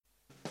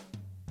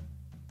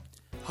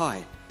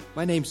Hi,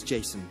 my name's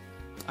Jason.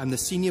 I'm the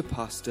senior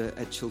pastor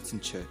at Chilton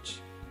Church.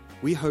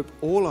 We hope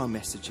all our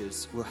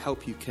messages will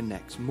help you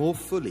connect more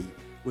fully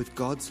with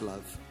God's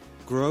love,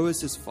 grow as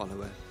His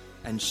follower,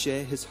 and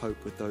share His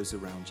hope with those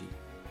around you.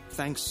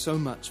 Thanks so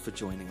much for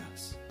joining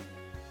us.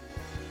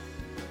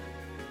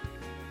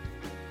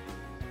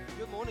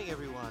 Good morning,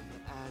 everyone,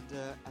 and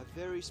a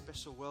very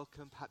special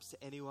welcome perhaps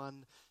to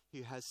anyone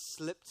who has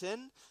slipped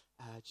in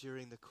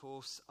during the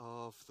course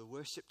of the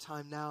worship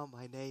time now.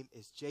 My name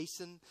is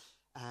Jason,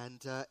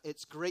 and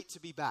it's great to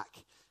be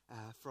back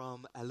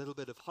from a little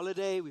bit of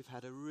holiday. We've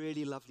had a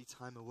really lovely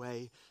time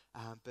away,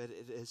 but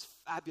it is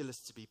fabulous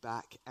to be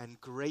back and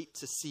great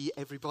to see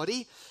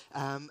everybody,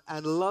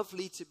 and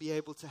lovely to be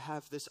able to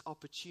have this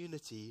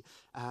opportunity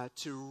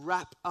to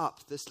wrap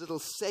up this little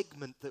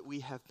segment that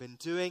we have been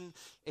doing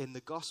in the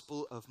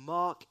Gospel of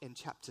Mark in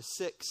chapter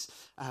 6,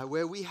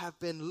 where we have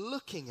been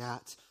looking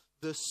at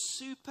the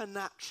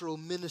supernatural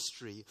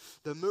ministry,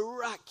 the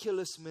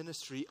miraculous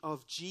ministry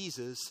of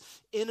Jesus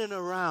in and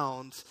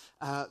around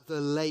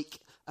the lake,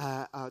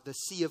 the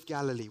Sea of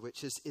Galilee,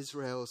 which is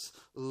Israel's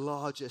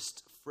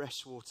largest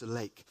freshwater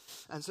lake.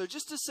 And so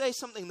just to say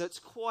something that's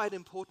quite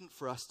important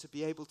for us to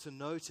be able to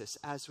notice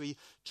as we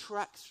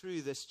track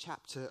through this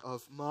chapter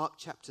of Mark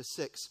chapter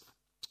 6,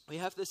 we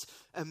have this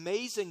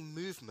amazing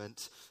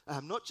movement,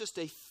 not just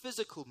a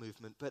physical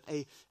movement, but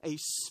a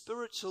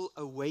spiritual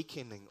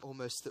awakening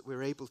almost that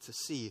we're able to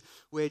see,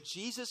 where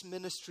Jesus'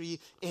 ministry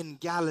in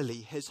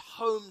Galilee, his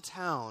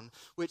hometown,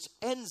 which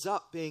ends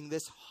up being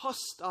this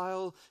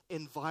hostile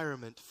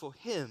environment for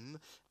him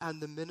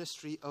and the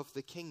ministry of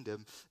the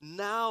kingdom,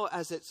 now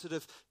as it sort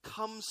of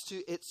comes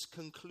to its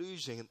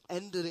conclusion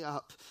and ending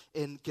up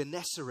in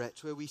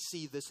Gennesaret, where we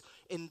see this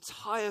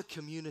entire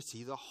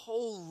community, the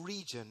whole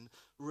region,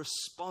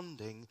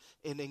 responding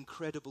in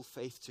incredible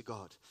faith to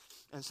God.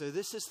 And so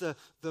this is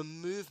the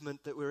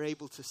movement that we're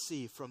able to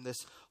see from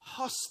this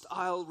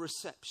hostile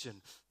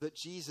reception that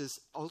Jesus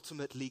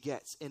ultimately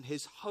gets in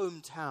his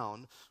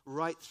hometown,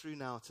 right through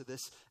now to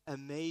this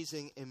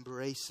amazing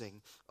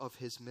embracing of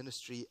his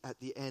ministry at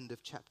the end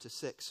of chapter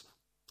 6.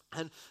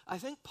 And I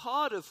think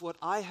part of what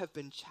I have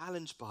been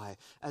challenged by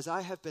as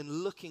I have been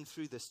looking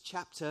through this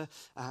chapter,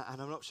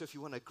 and I'm not sure if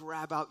you want to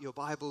grab out your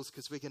Bibles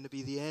because we're going to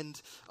be the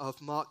end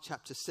of Mark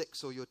chapter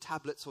 6, or your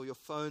tablets or your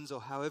phones or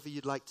however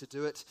you'd like to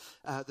do it.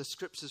 The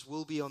scriptures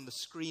will be on the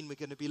screen. We're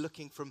going to be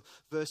looking from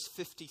verse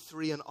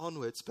 53 and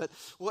onwards. But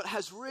what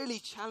has really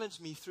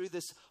challenged me through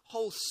this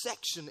whole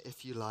section,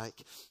 if you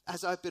like,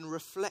 as I've been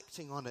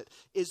reflecting on it,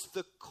 is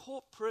the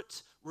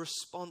corporate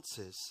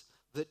responses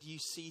that you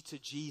see to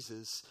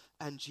Jesus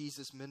and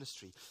Jesus'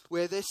 ministry,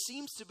 where there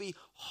seems to be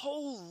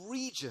whole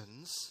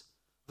regions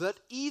that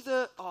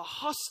either are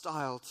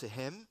hostile to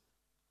him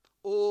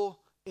or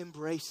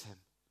embrace him.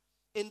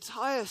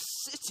 Entire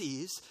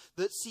cities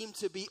that seem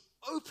to be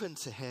open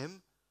to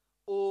him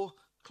or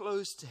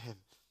closed to him.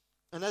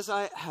 And as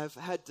I have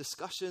had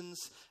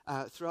discussions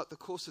throughout the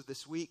course of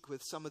this week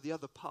with some of the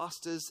other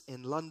pastors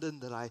in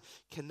London that I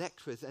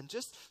connect with, and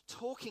just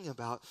talking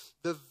about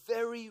the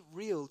very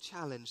real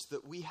challenge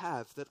that we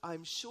have, that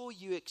I'm sure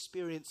you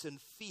experience and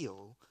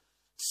feel,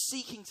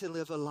 seeking to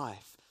live a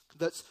life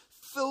that's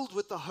filled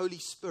with the Holy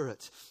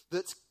Spirit,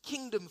 that's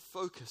kingdom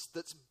focused,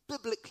 that's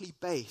biblically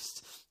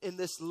based in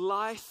this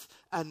life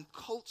and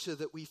culture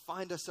that we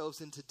find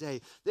ourselves in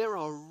today. There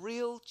are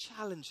real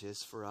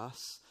challenges for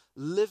us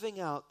living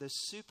out this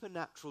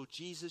supernatural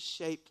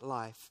Jesus-shaped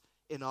life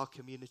in our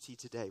community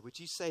today. Would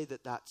you say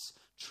that that's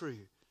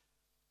true?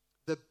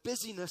 The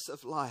busyness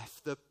of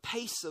life, the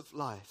pace of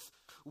life,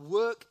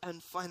 work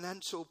and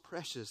financial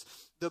pressures,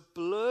 the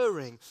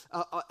blurring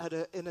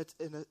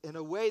in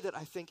a way that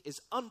I think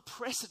is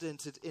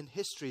unprecedented in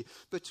history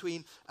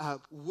between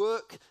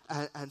work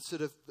and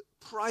sort of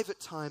private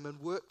time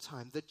and work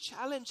time. The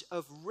challenge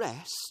of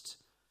rest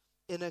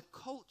in a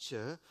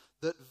culture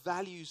that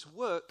values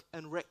work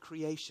and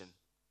recreation,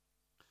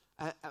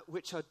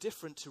 which are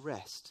different to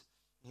rest.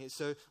 Okay,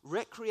 so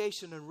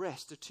recreation and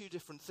rest are two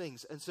different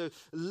things. And so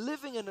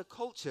living in a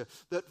culture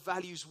that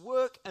values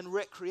work and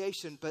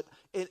recreation, but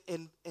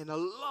in a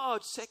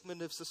large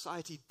segment of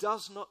society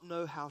does not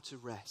know how to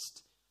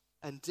rest,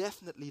 and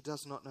definitely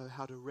does not know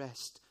how to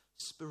rest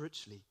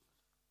spiritually.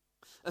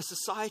 A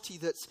society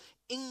that's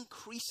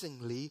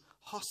increasingly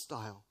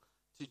hostile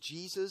to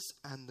Jesus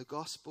and the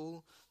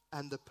gospel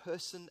and the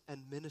person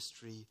and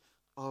ministry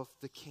of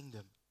the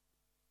kingdom.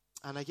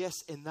 And I guess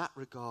in that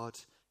regard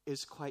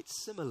is quite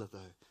similar,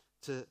 though,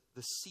 to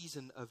the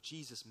season of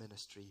Jesus'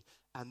 ministry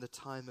and the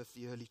time of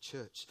the early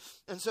church.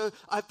 And so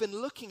I've been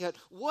looking at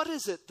what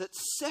is it that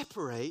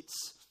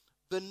separates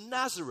the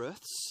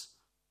Nazareths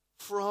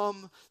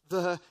from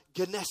the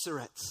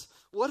Gennesarets?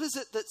 What is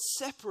it that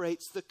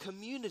separates the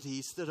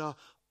communities that are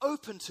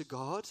open to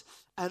God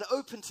and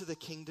open to the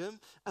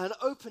kingdom and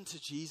open to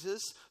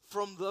Jesus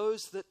from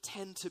those that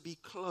tend to be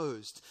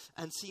closed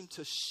and seem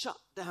to shut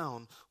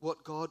down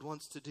what God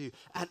wants to do?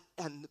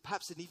 And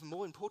perhaps an even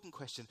more important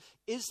question,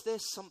 is there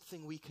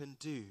something we can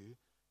do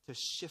to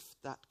shift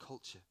that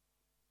culture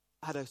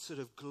at a sort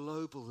of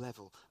global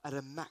level, at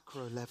a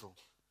macro level?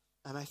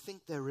 And I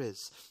think there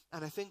is.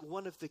 And I think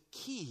one of the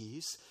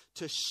keys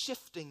to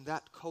shifting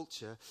that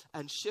culture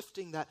and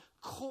shifting that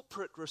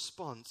corporate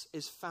response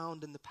is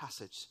found in the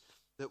passage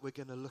that we're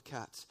going to look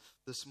at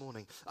this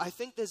morning. I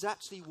think there's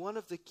actually one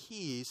of the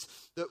keys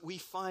that we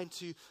find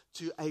to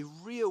a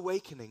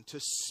reawakening, to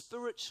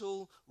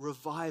spiritual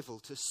revival,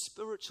 to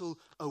spiritual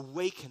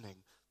awakening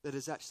that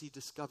is actually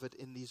discovered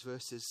in these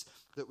verses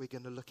that we're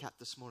going to look at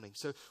this morning.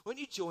 So won't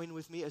you join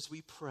with me as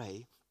we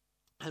pray?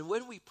 And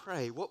when we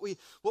pray, what we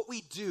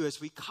do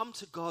as we come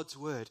to God's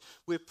word,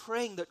 we're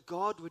praying that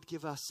God would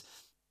give us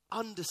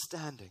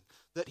understanding,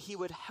 that he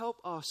would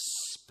help our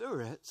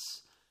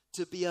spirits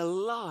to be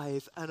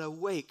alive and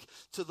awake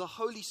to the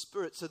Holy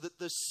Spirit, so that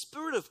the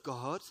Spirit of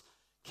God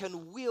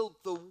can wield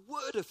the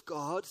Word of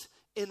God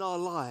in our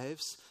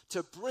lives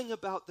to bring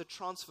about the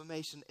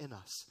transformation in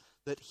us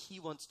that he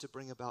wants to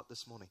bring about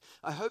this morning.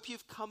 I hope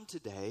you've come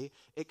today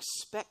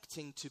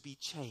expecting to be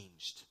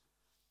changed,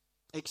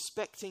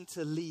 expecting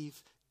to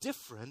leave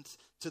different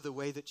to the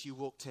way that you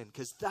walked in,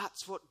 because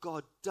that's what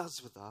God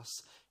does with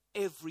us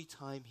every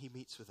time he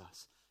meets with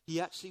us. He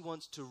actually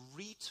wants to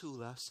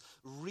retool us,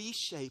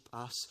 reshape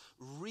us,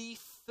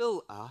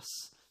 refill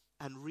us,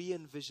 and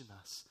re-envision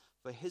us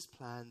for his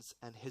plans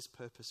and his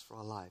purpose for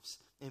our lives.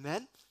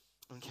 Amen?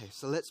 Okay,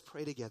 so let's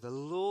pray together.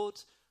 Lord,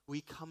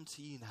 we come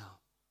to you now,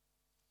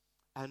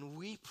 and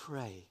we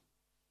pray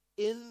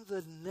in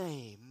the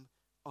name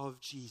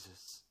of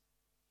Jesus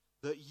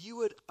that you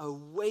would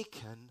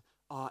awaken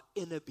our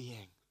inner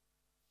being,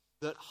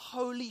 that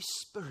Holy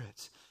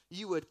Spirit,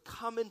 you would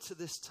come into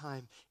this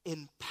time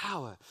in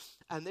power,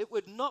 and it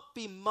would not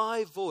be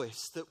my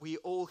voice that we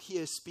all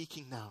hear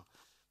speaking now,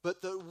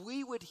 but that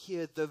we would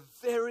hear the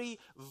very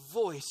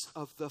voice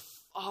of the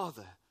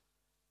Father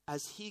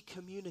as he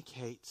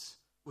communicates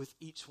with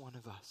each one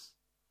of us.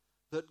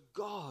 That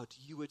God,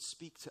 you would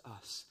speak to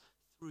us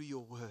through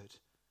your word,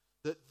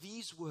 that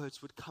these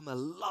words would come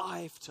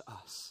alive to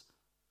us,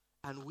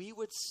 and we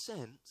would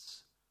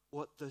sense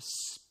what the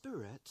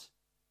Spirit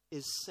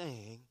is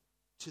saying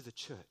to the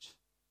church,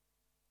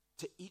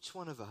 to each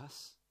one of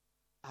us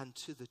and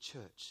to the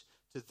church,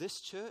 to this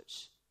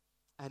church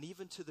and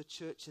even to the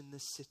church in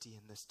this city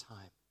in this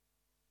time.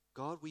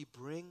 God, we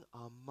bring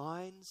our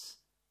minds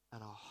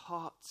and our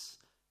hearts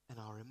and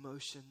our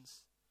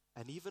emotions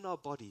and even our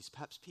bodies,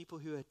 perhaps people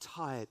who are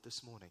tired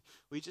this morning.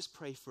 We just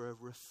pray for a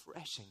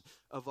refreshing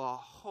of our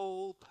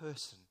whole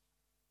person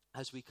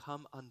as we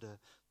come under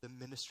the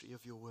ministry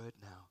of your word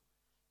now.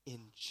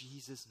 In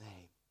Jesus'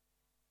 name,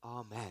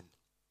 amen.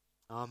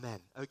 Amen.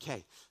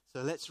 Okay,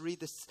 so let's read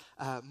this.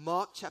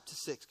 Mark chapter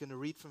 6, going to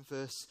read from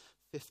verse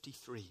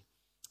 53.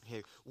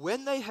 Here.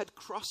 When they had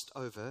crossed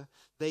over,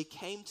 they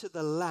came to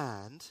the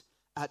land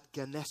at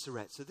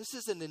Gennesaret. So this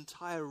is an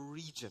entire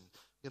region.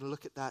 We're going to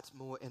look at that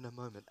more in a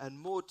moment, and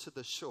more to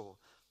the shore.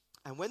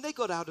 And when they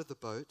got out of the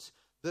boat,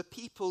 the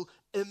people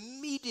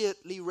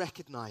immediately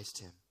recognized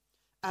him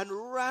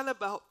and ran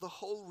about the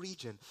whole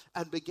region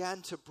and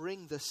began to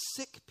bring the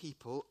sick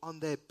people on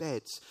their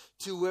beds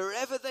to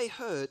wherever they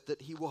heard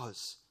that he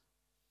was.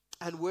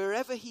 And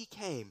wherever he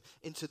came,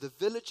 into the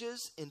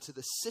villages, into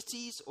the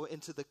cities, or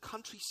into the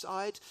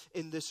countryside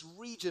in this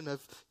region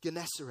of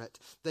Gennesaret,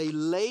 they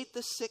laid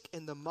the sick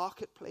in the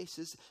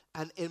marketplaces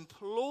and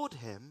implored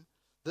him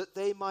that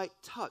they might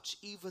touch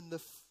even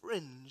the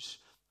fringe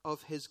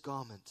of his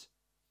garment.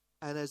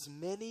 And as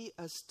many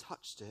as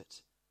touched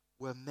it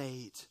were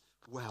made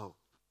well.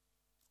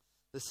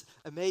 This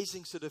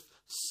amazing sort of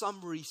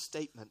summary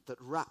statement that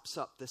wraps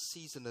up the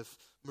season of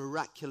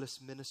miraculous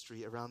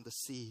ministry around the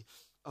Sea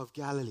of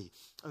Galilee.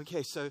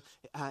 Okay, so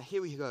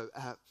here we go.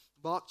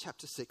 Mark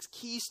chapter 6,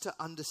 keys to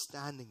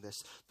understanding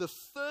this. The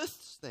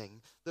first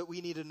thing that we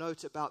need to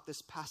note about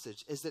this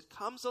passage is it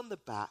comes on the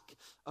back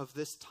of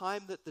this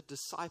time that the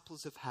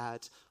disciples have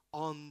had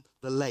on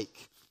the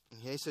lake.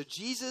 Okay, so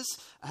Jesus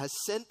has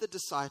sent the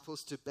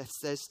disciples to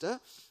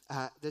Bethesda,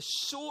 the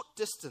short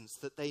distance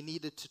that they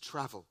needed to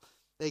travel.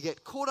 They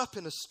get caught up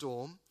in a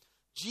storm.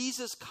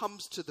 Jesus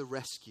comes to the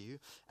rescue,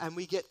 and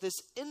we get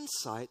this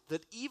insight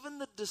that even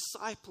the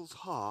disciples'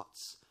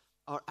 hearts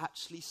are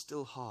actually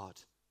still hard.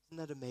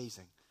 Isn't that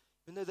amazing?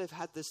 Even though they've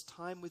had this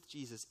time with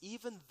Jesus,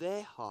 even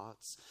their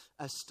hearts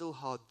are still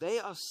hard. They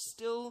are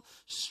still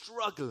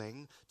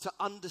struggling to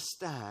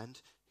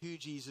understand who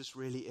Jesus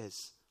really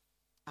is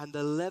and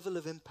the level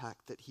of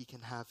impact that he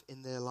can have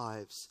in their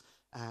lives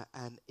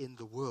and in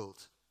the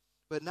world.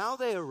 But now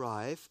they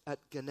arrive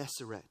at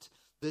Gennesaret,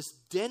 this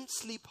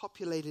densely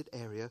populated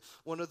area,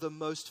 one of the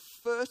most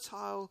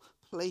fertile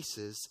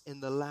places in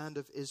the land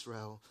of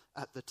Israel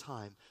at the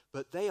time.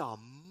 But they are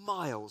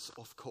miles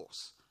off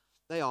course.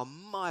 They are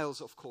miles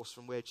off course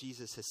from where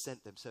Jesus has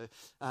sent them. So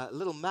a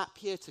little map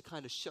here to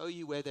kind of show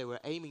you where they were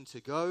aiming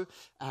to go.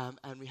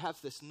 And we have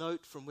this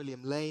note from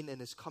William Lane in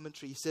his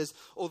commentary. He says,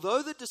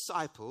 although the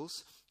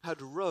disciples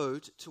had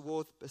rowed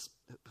towards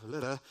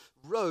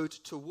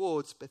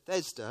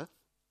Bethesda,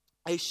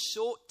 a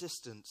short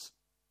distance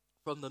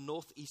from the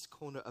northeast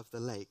corner of the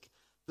lake,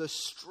 the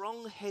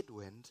strong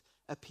headwind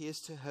appears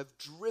to have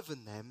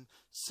driven them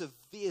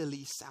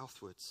severely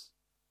southwards.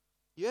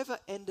 You ever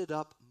ended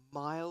up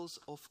miles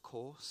off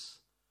course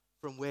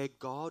from where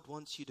God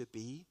wants you to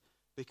be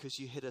because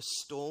you hit a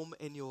storm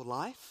in your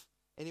life?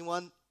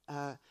 Anyone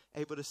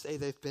able to say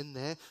they've been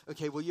there?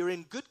 Okay, well, you're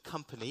in good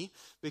company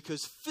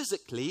because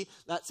physically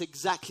that's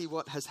exactly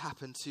what has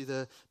happened to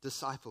the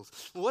disciples.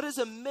 What is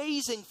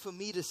amazing for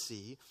me to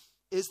see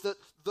is that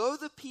though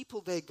the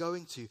people they're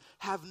going to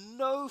have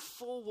no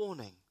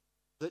forewarning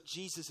that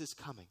Jesus is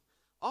coming,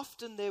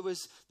 often there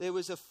was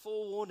a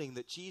forewarning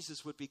that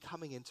Jesus would be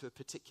coming into a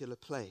particular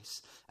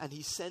place, and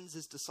he sends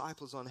his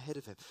disciples on ahead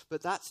of him.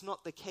 But that's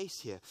not the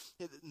case here.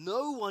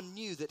 No one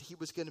knew that he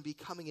was going to be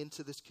coming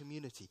into this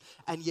community,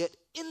 and yet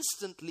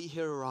instantly he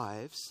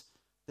arrives,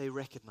 they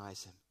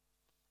recognize him.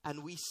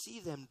 And we see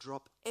them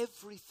drop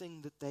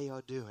everything that they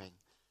are doing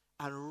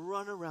and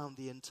run around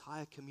the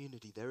entire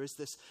community. There is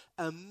this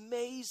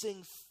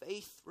amazing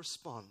faith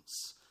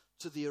response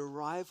to the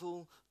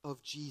arrival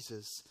of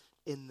Jesus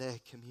in their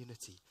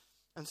community.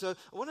 And so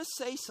I want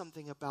to say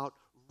something about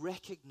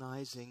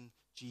recognizing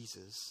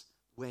Jesus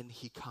when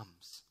he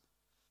comes.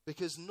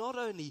 Because not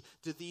only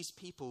do these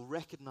people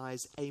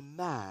recognize a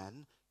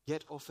man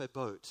get off a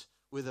boat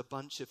with a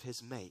bunch of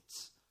his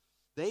mates,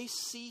 they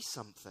see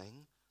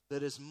something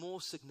that is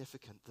more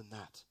significant than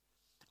that.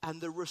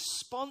 And the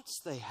response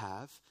they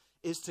have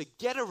is to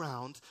get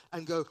around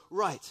and go,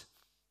 right,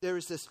 there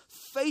is this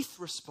faith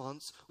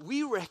response.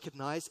 We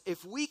recognize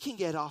if we can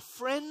get our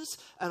friends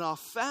and our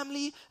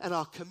family and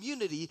our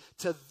community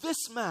to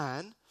this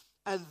man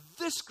and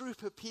this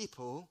group of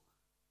people,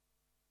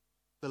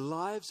 the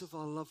lives of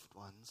our loved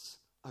ones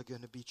are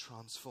going to be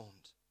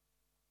transformed.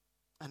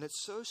 And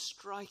it's so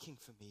striking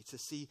for me to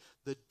see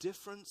the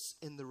difference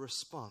in the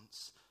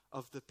response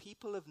of the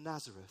people of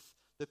Nazareth,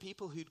 the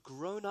people who'd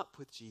grown up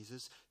with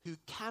Jesus, who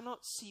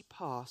cannot see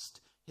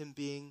past him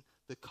being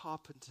the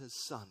carpenter's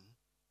son,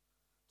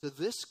 to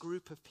this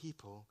group of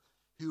people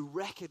who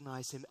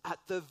recognize him at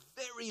the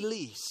very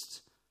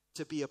least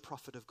to be a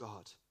prophet of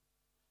God,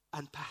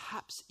 and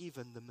perhaps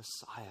even the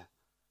Messiah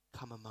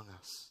come among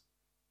us.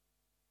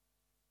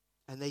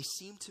 And they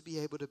seem to be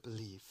able to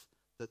believe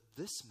that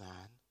this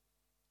man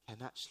can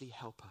actually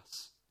help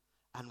us,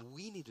 and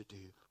we need to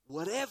do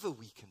whatever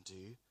we can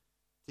do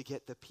to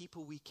get the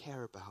people we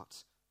care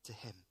about to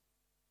him.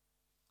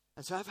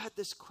 And so I've had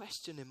this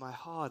question in my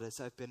heart as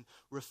I've been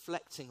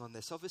reflecting on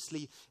this.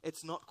 Obviously,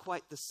 it's not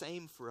quite the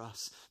same for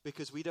us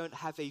because we don't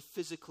have a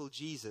physical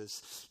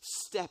Jesus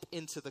step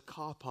into the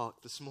car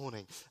park this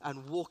morning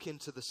and walk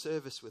into the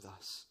service with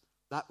us.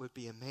 That would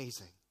be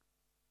amazing.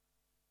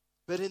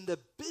 But in the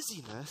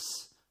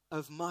busyness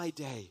of my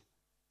day,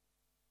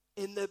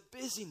 in the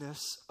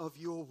busyness of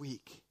your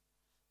week,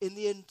 in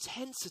the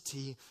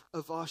intensity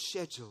of our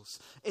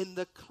schedules, in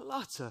the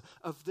clutter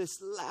of this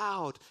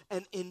loud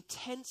and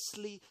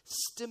intensely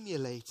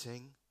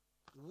stimulating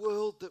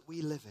world that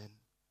we live in,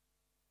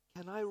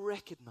 can I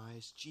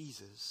recognize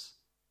Jesus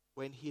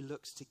when he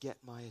looks to get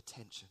my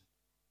attention?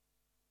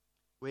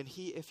 When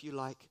he, if you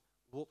like,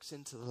 walks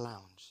into the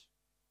lounge,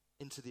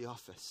 into the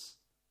office,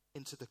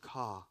 into the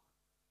car,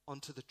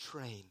 onto the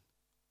train,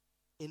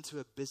 into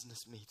a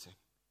business meeting?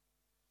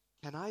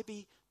 Can I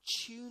be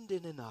tuned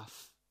in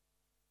enough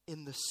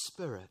in the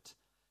Spirit?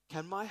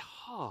 Can my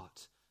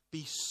heart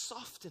be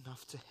soft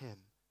enough to him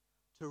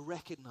to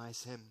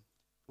recognize him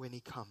when he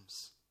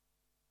comes?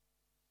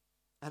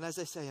 And as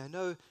I say, I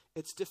know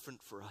it's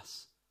different for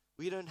us.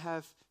 We don't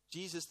have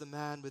Jesus the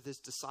man with his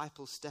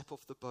disciples step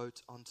off the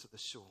boat onto the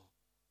shore.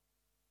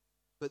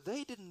 But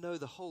they didn't know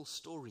the whole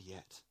story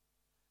yet.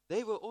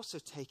 They were also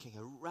taking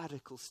a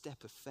radical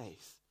step of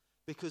faith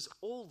because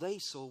all they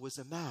saw was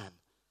a man.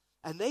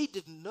 And they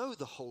didn't know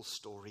the whole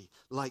story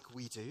like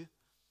we do.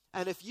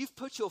 And if you've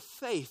put your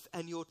faith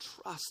and your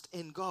trust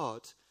in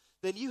God,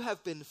 then you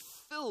have been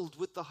filled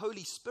with the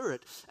Holy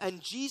Spirit.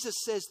 And Jesus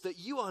says that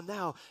you are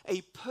now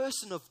a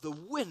person of the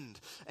wind,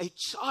 a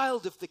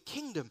child of the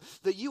kingdom,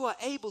 that you are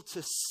able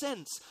to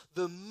sense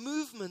the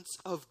movements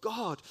of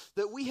God,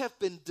 that we have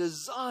been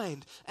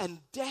designed and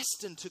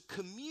destined to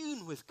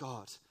commune with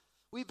God.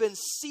 We've been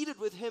seated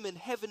with him in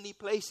heavenly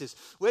places.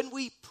 When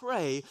we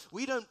pray,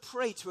 we don't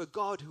pray to a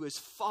God who is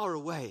far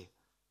away,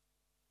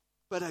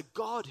 but a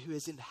God who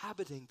is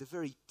inhabiting the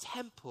very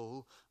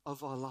temple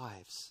of our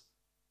lives,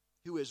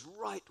 who is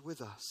right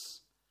with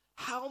us.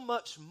 How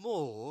much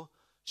more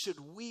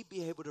should we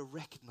be able to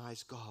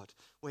recognize God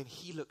when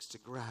he looks to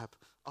grab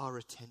our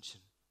attention,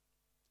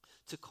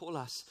 to call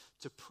us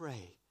to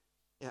pray?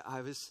 Yeah,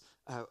 I was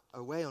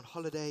away on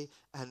holiday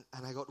and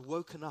I got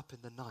woken up in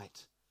the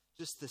night.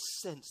 Just the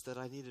sense that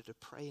I needed to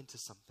pray into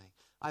something.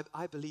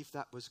 I believe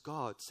that was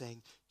God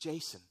saying,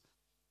 Jason,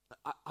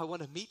 I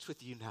want to meet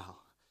with you now.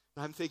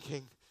 And I'm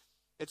thinking,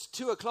 it's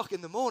 2:00 in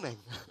the morning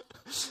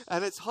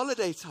and it's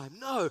holiday time.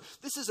 No,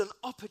 this is an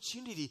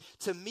opportunity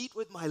to meet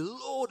with my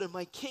Lord and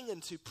my King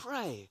and to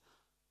pray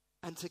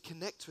and to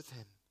connect with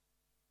him,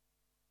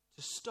 to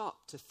to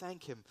stop, to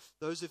thank him.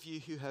 Those of you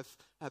who have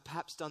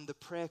perhaps done the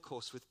prayer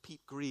course with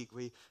Pete Grieg,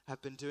 we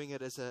have been doing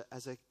it as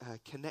a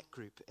connect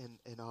group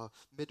in our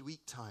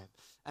midweek time.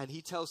 And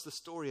he tells the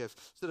story of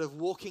sort of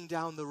walking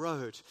down the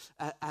road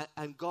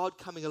and God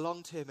coming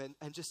along to him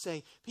and just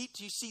saying, Pete,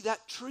 do you see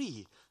that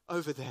tree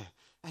over there?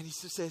 And he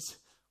just says,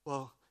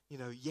 well,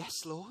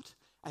 yes, Lord.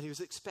 And he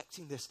was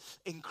expecting this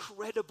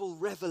incredible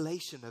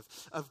revelation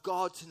of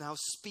God to now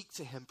speak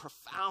to him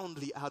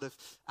profoundly out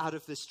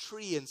of this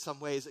tree in some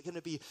way. Is it going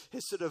to be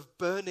his sort of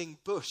burning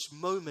bush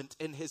moment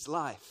in his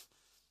life?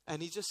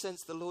 And he just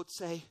sensed the Lord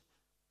say,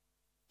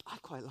 I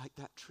quite like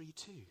that tree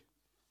too.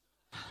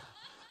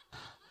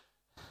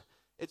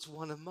 It's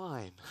one of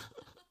mine.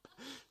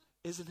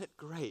 Isn't it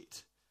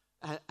great?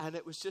 And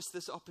it was just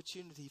this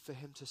opportunity for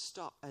him to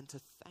stop and to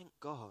thank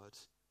God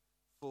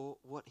for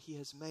what he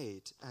has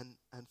made and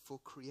for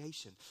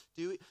creation.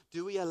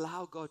 Do we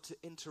allow God to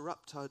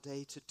interrupt our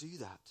day to do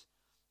that?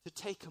 To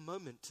take a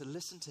moment to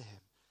listen to him?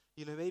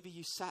 Maybe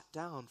you sat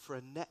down for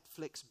a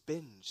Netflix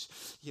binge,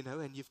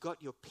 and you've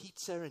got your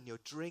pizza and your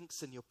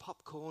drinks and your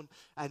popcorn,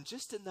 and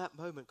just in that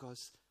moment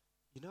goes,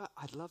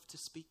 I'd love to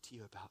speak to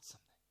you about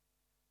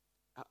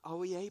something. Are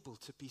we able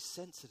to be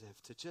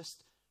sensitive, to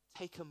just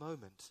take a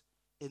moment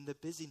in the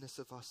busyness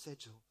of our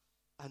schedule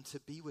and to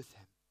be with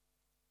him,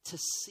 to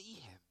see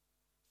him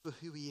for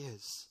who he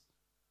is?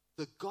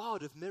 The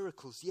God of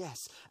miracles, yes,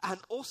 and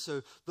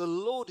also the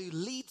Lord who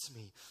leads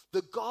me,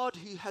 the God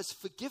who has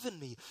forgiven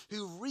me,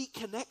 who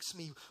reconnects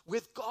me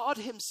with God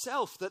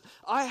himself, that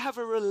I have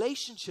a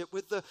relationship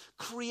with the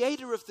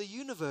creator of the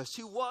universe,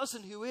 who was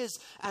and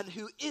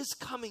who is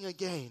coming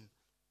again.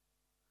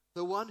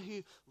 The one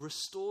who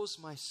restores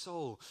my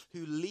soul,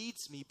 who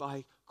leads me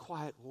by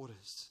quiet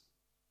waters,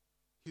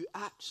 who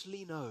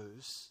actually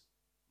knows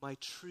my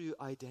true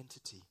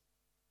identity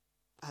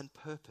and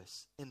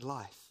purpose in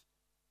life,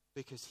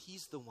 because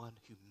he's the one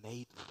who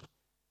made me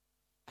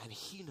and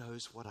he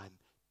knows what I'm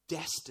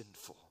destined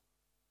for.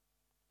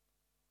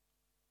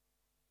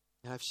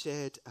 And I've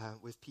shared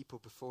with people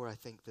before, I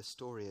think, the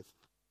story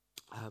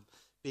of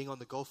being on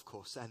the golf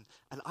course, and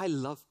I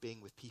love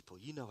being with people.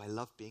 I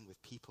love being with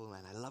people,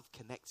 and I love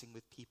connecting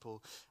with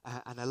people,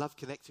 and I love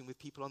connecting with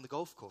people on the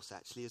golf course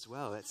actually as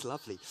well. It's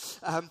lovely.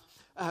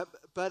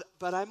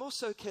 But I'm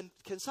also can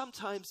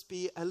sometimes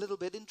be a little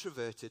bit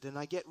introverted, and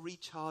I get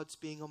recharged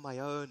being on my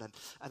own,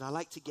 and I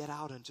like to get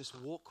out and just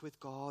walk with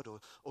God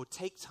or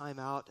take time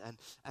out,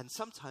 and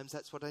sometimes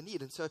that's what I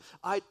need. And so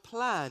I'd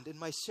planned in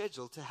my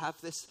schedule to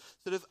have this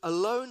sort of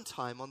alone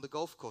time on the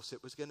golf course.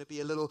 It was going to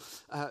be a little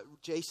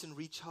Jason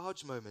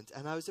recharge moment,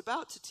 and I was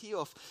about to tee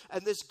off,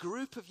 and this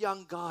group of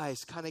young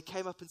guys kind of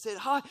came up and said,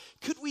 "Hi,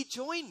 could we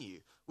join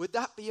you? Would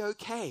that be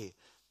okay?"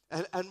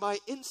 And my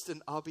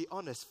instant, I'll be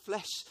honest,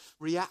 flesh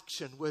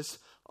reaction was,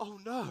 oh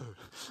no.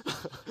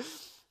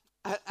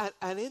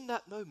 and in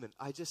that moment,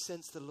 I just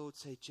sensed the Lord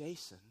say,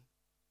 Jason,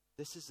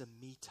 this is a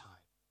me time.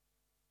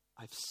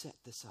 I've set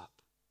this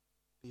up.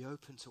 Be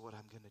open to what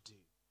I'm going to do.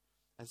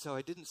 And so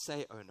I didn't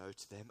say, oh no,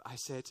 to them. I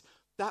said,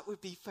 that would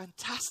be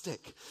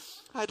fantastic.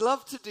 I'd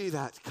love to do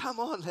that. Come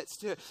on, let's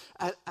do it.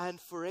 And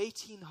for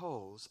 18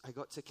 holes, I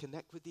got to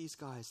connect with these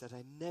guys that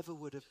I never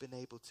would have been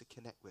able to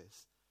connect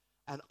with.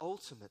 And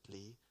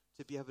ultimately,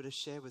 to be able to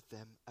share with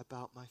them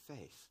about my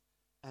faith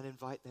and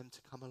invite them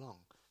to come along.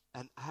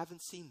 And I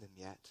haven't seen them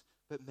yet,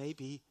 but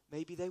maybe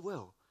they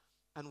will.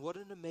 And what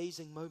an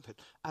amazing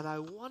moment. And I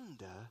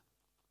wonder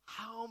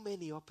how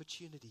many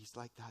opportunities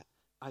like that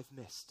I've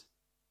missed,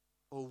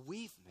 or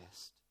we've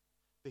missed,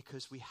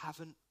 because we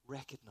haven't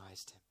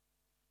recognized him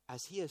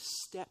as he has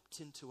stepped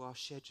into our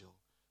schedule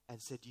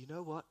and said, you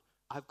know what?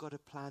 I've got a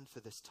plan for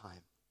this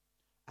time.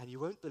 And you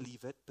won't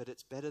believe it, but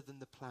it's better than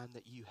the plan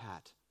that you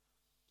had.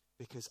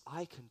 Because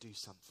I can do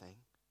something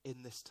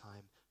in this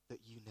time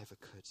that you never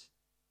could.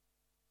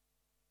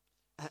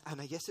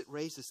 And I guess it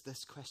raises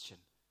this question.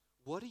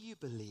 What do you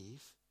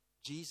believe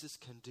Jesus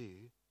can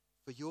do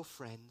for your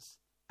friends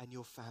and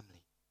your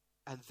family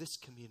and this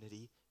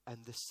community and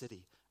this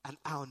city and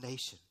our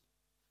nation?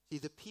 See,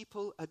 the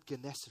people at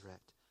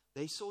Gennesaret,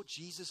 they saw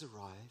Jesus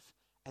arrive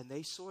and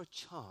they saw a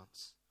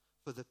chance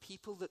for the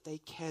people that they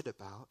cared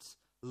about,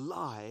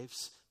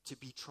 lives to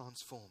be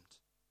transformed.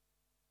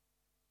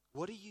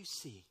 What do you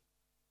see?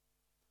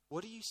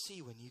 What do you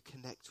see when you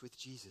connect with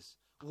Jesus?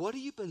 What do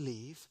you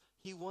believe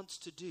he wants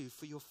to do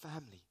for your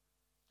family,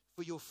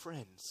 for your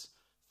friends,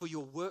 for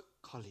your work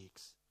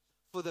colleagues,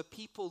 for the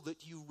people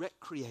that you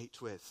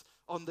recreate with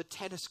on the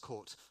tennis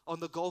court,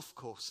 on the golf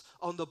course,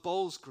 on the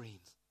bowls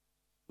greens?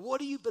 What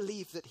do you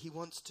believe that he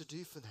wants to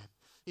do for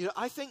them?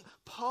 I think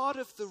part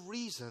of the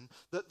reason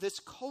that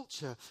this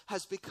culture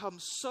has become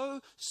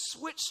so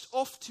switched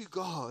off to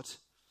God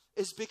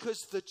is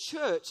because the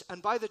church,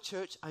 and by the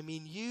church I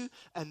mean you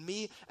and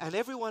me and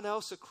everyone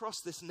else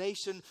across this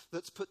nation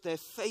that's put their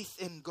faith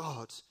in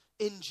God,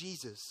 in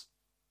Jesus.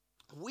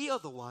 We are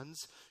the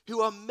ones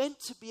who are meant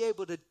to be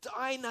able to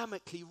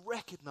dynamically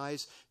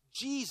recognize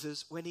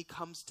Jesus when he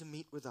comes to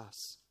meet with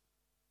us.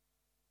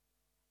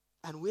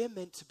 And we're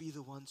meant to be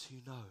the ones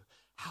who know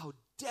how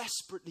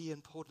desperately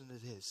important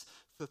it is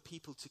for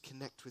people to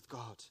connect with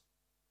God.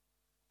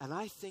 And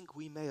I think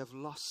we may have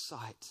lost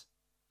sight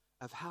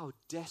of how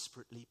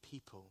desperately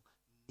people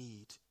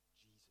need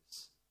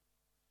Jesus.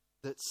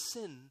 That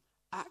sin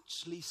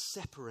actually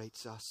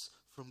separates us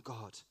from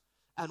God.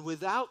 And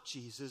without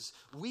Jesus,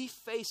 we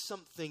face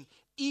something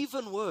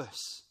even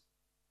worse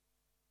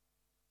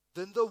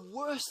than the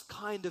worst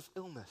kind of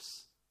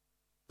illness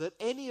that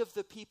any of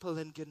the people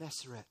in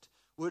Gennesaret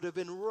would have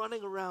been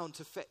running around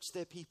to fetch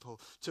their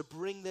people, to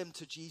bring them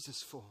to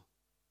Jesus for.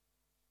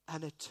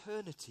 An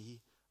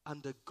eternity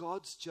under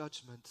God's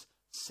judgment,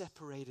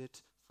 separated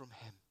from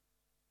him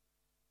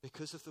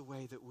because of the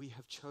way that we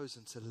have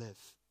chosen to live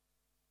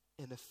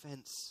in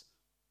offense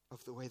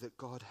of the way that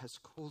God has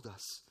called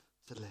us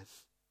to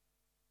live.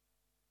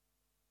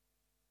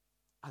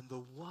 And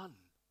the one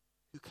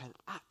who can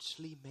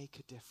actually make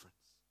a difference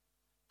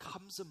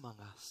comes among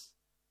us,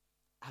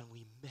 and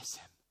we miss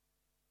him.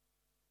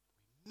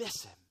 We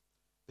miss him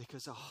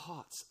because our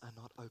hearts are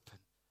not open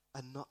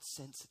and not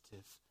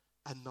sensitive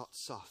and not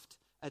soft.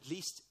 At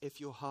least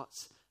if your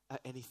hearts are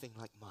anything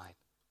like mine.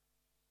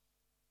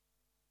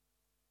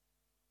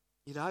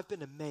 You know, I've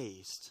been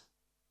amazed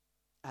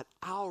at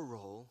our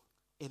role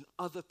in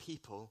other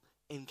people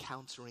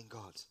encountering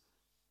God.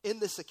 In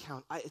this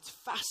account, it's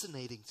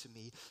fascinating to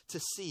me to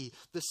see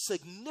the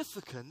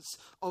significance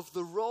of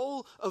the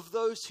role of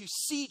those who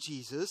see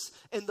Jesus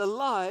in the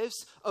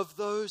lives of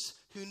those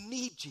who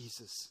need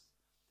Jesus.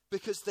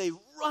 Because they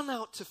run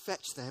out to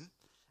fetch them,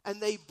 and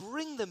they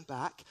bring them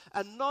back,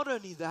 and not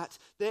only that,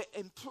 they're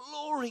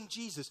imploring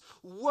Jesus,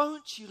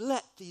 won't you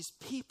let these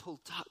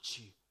people touch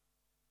you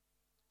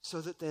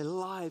so that their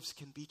lives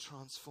can be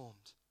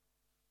transformed?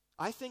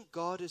 I think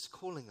God is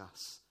calling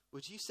us.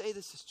 Would you say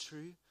this is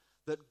true?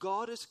 That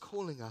God is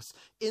calling us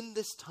in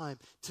this time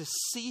to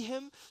see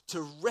him,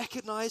 to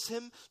recognize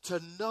him,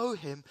 to know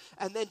him,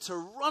 and then to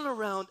run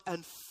around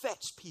and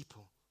fetch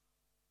people.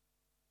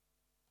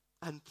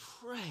 And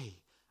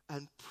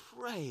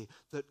pray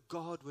that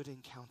God would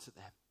encounter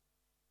them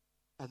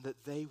and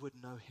that they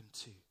would know him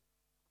too.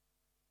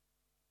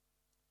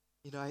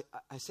 You know,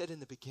 I said in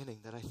the beginning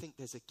that I think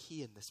there's a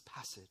key in this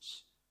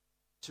passage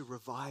to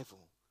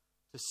revival,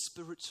 to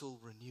spiritual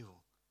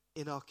renewal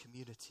in our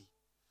community.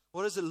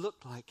 What does it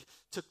look like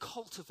to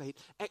cultivate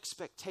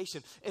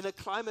expectation in a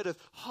climate of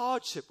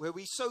hardship where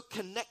we're so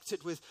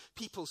connected with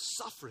people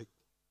suffering?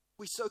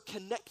 We're so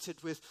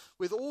connected with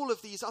all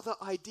of these other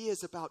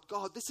ideas about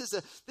God. This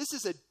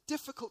is a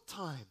difficult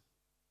time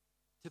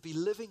to be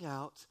living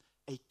out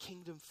a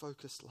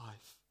kingdom-focused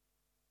life.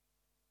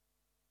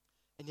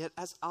 And yet,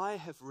 as I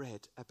have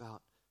read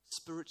about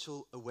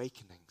spiritual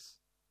awakenings,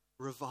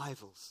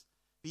 revivals,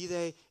 be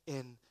they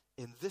in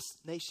this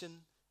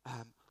nation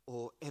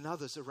or in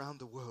others around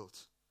the world,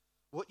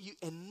 what you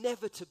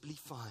inevitably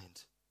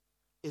find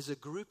is a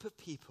group of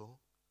people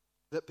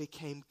that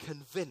became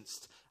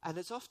convinced, and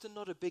it's often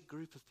not a big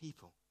group of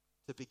people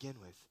to begin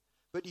with,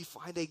 but you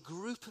find a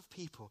group of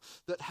people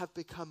that have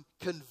become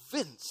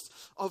convinced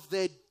of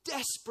their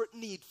desperate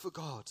need for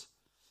God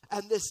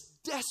and this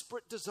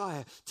desperate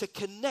desire to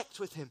connect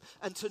with him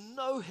and to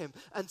know him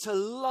and to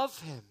love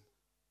him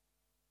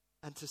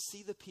and to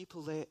see the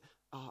people that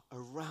are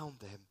around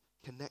them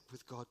connect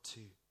with God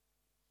too.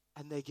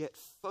 And they get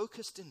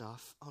focused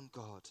enough on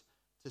God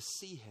to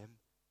see him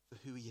for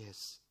who he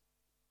is.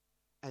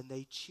 And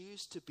they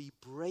choose to be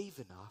brave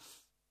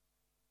enough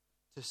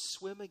to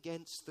swim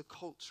against the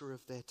culture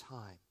of their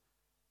time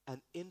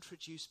and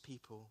introduce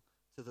people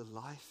to the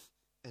life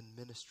and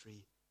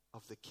ministry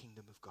of the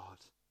kingdom of God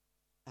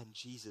and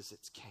Jesus,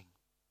 its King.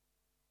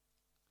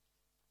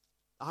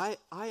 I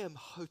am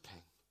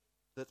hoping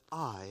that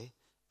I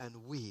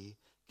and we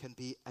can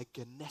be a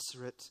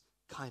Gennesaret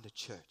kind of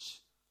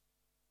church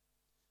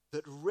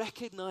that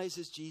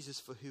recognizes Jesus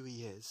for who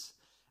he is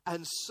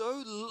and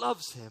so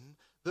loves him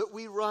that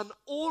we run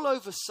all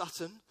over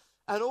Sutton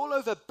and all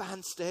over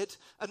Banstead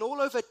and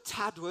all over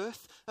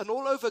Tadworth and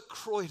all over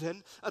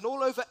Croydon and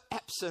all over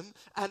Epsom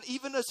and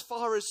even as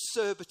far as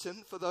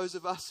Surbiton for those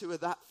of us who are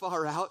that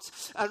far out,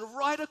 and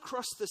right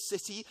across the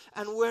city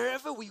and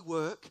wherever we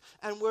work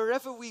and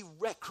wherever we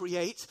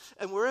recreate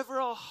and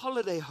wherever our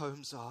holiday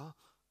homes are.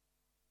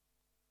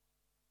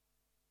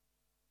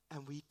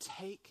 And we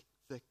take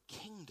the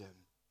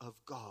kingdom of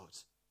God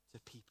to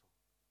people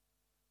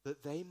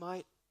that they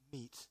might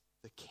meet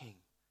the King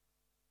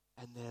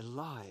and their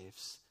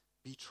lives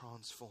be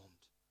transformed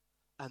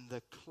and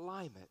the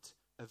climate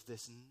of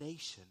this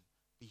nation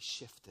be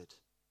shifted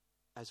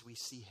as we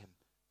see him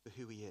for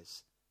who he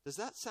is. Does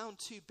that sound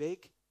too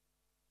big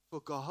for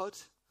God?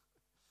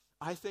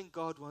 I think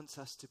God wants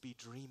us to be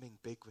dreaming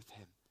big with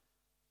him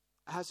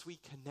as we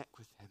connect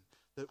with him,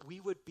 that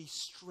we would be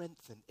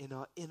strengthened in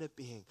our inner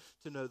being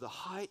to know the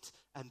height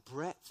and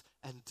breadth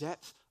and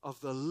depth of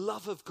the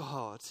love of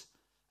God,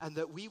 and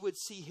that we would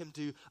see him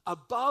do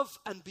above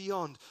and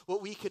beyond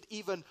what we could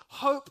even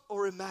hope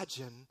or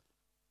imagine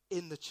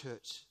in the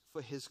church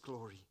for his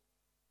glory.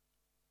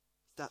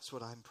 That's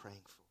what I'm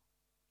praying for.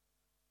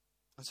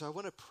 And so I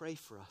want to pray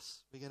for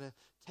us. We're going to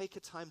take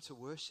a time to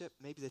worship.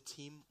 Maybe the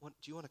team, do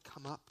you want to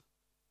come up?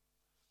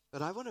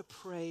 But I want to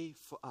pray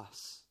for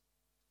us,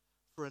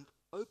 for an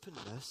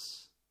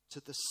openness to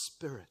the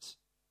Spirit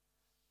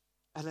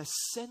and a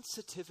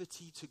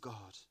sensitivity to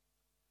God,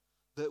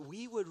 that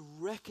we would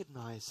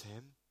recognize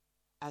him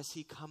as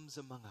he comes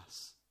among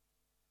us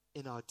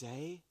in our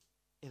day,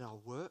 in our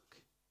work,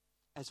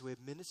 as we're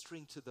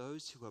ministering to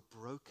those who are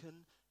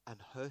broken and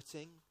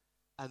hurting,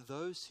 and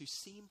those who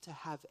seem to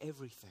have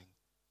everything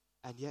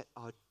and yet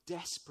are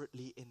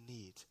desperately in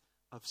need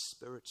of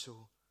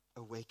spiritual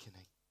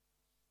awakening.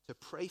 To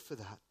pray for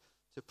that,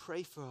 to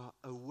pray for our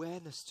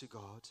awareness to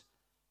God,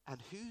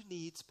 and who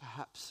needs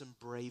perhaps some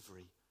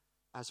bravery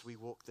as we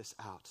walk this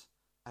out,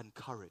 and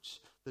courage.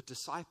 The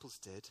disciples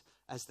did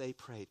as they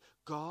prayed,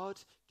 God,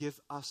 give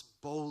us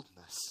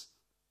boldness.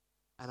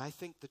 And I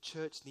think the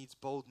church needs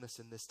boldness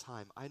in this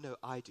time. I know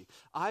I do.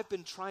 I've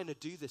been trying to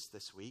do this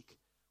week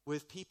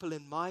with people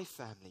in my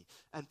family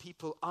and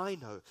people I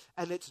know,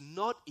 and it's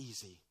not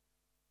easy,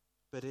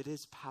 but it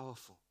is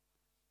powerful,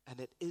 and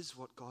it is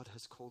what God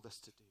has called us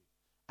to do.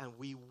 And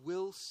we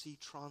will see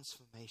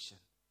transformation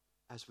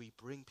as we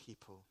bring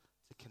people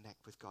to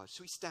connect with God.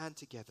 Shall we stand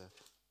together?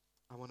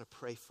 I want to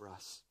pray for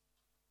us.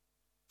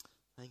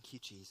 Thank you,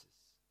 Jesus.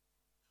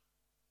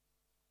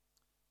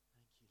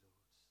 Thank you,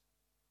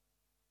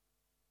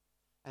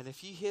 Lord. And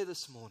if you're here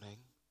this morning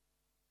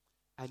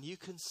and you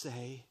can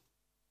say,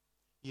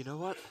 you know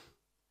what?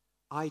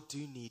 I do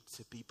need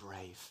to be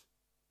brave.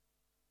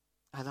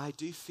 And I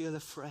do feel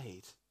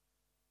afraid.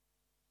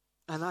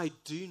 And I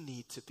do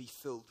need to be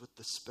filled with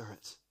the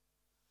Spirit.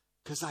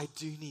 Because I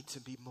do need to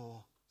be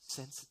more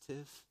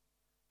sensitive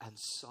and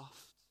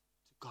soft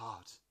to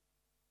God.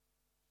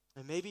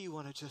 And maybe you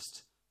want to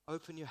just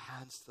open your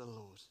hands to the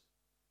Lord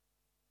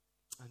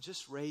and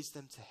just raise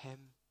them to him.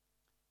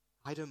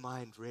 I don't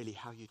mind really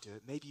how you do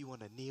it. Maybe you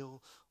want to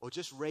kneel or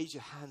just raise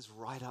your hands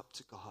right up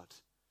to God.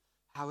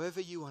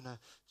 However you want to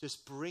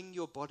just bring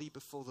your body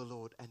before the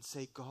Lord and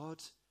say,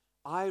 God,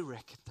 I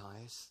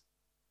recognize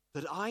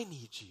that I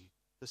need you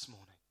this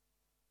morning.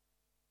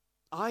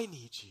 I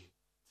need you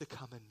to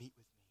come and meet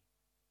with me.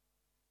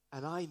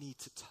 And I need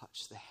to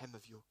touch the hem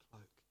of your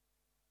cloak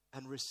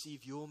and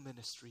receive your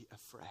ministry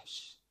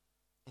afresh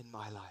in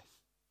my life.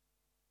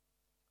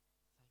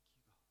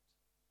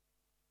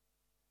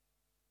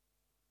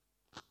 Thank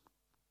you, God.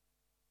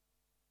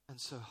 And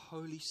so,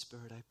 Holy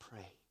Spirit, I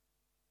pray,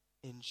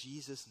 in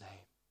Jesus'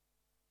 name,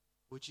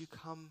 would you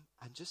come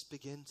and just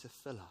begin to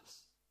fill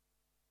us?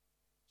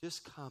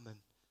 Just come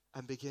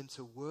and begin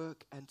to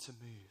work and to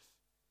move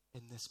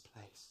in this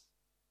place.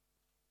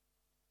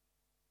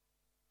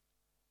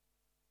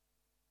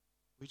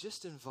 We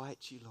just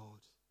invite you,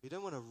 Lord. We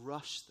don't want to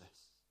rush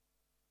this.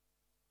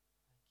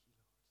 Thank you,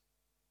 Lord.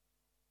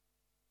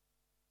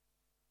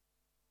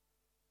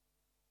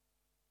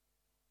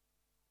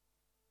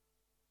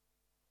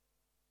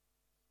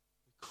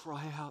 We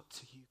cry out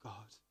to you, God.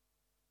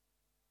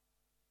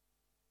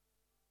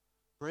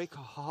 Break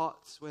our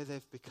hearts where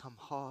they've become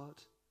hard.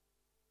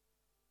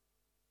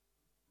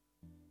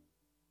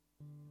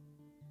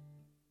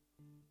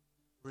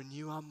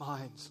 Renew our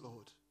minds,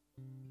 Lord,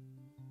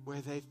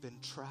 where they've been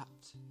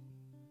trapped.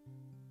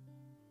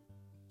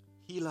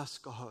 Heal us,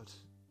 God,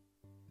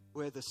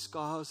 where the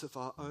scars of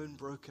our own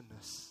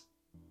brokenness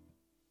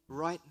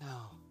right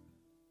now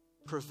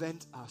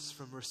prevent us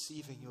from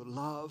receiving your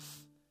love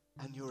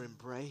and your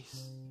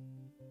embrace.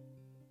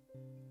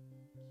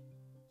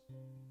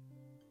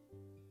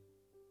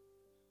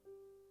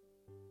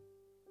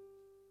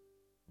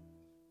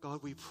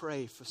 God, we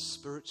pray for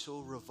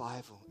spiritual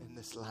revival in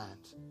this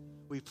land.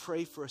 We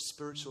pray for a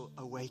spiritual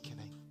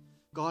awakening.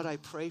 God, I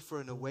pray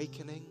for an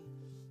awakening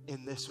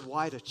in this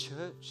wider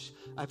church.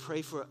 I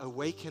pray for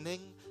awakening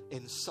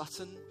in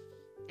Sutton,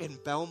 in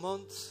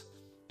Belmont,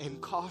 in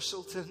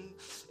Carshalton,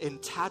 in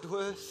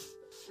Tadworth,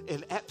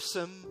 in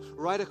Epsom,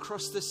 right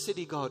across the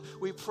city, God.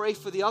 We pray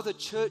for the other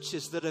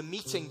churches that are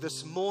meeting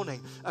this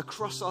morning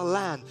across our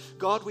land.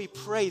 God, we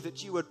pray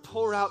that you would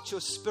pour out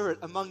your Spirit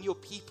among your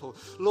people.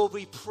 Lord,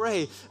 we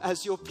pray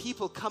as your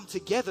people come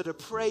together to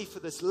pray for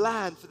this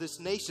land, for this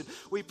nation.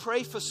 We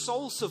pray for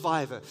Soul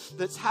Survivor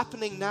that's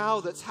happening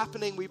now, that's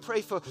happening. We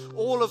pray for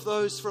all of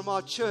those from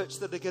our church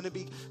that are going to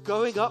be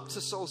going up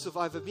to Soul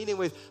Survivor, meeting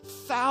with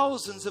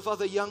thousands of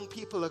other young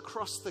people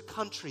across the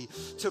country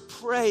to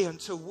pray and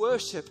to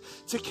worship,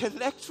 to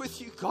connect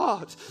with you,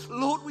 God.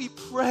 Lord, we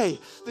pray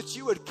that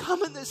you would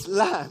come in this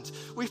land.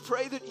 We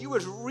pray that you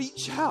would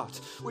reach out.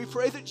 We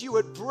pray that you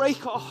would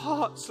break our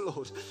hearts,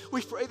 Lord.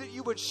 We pray that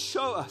you would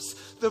show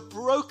us the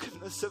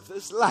brokenness of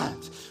this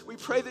land. We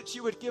pray that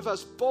you would give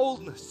us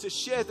boldness to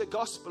share the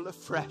gospel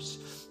afresh.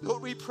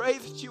 Lord, we pray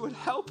that you would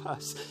help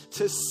us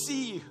to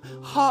see you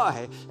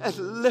high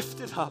and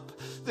lifted up,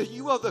 that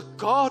you are the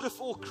God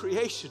of all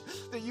creation,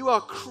 that you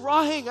are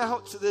crying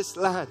out to this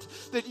land,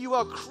 that you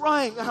are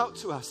crying out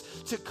to us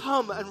to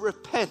come and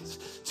repent,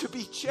 to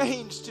be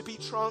changed, to be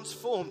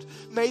transformed.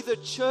 May the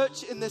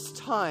church in this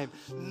time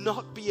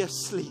not be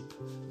asleep,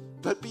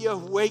 but be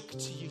awake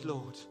to you,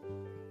 Lord.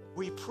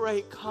 we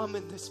pray, come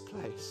in this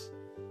place.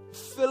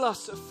 Fill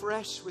us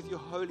afresh with your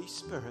Holy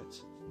Spirit,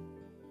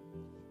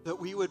 that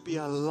we would be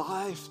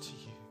alive to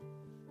you,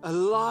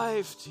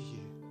 alive to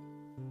you,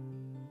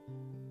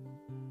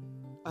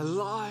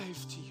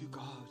 alive to you,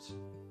 God.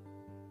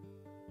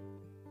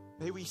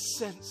 May we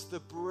sense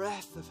the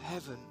breath of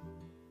heaven,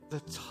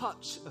 the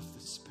touch of the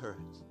Spirit,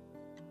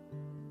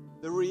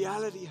 the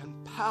reality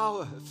and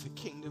power of the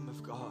kingdom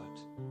of God.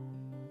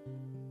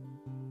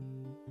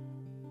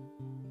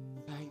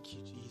 Thank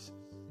you, Jesus.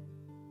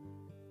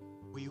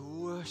 We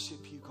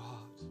worship you,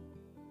 God.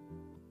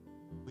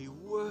 We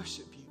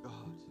worship you,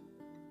 God.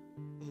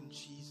 In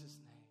Jesus'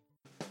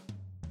 name.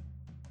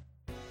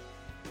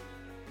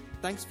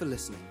 Thanks for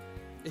listening.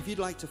 If you'd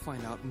like to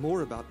find out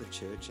more about the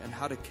church and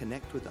how to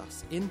connect with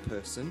us in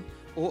person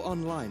or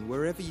online,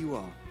 wherever you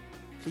are,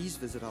 please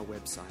visit our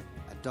website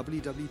at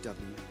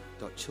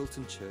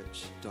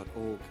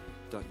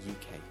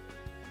www.chiltonchurch.org.uk.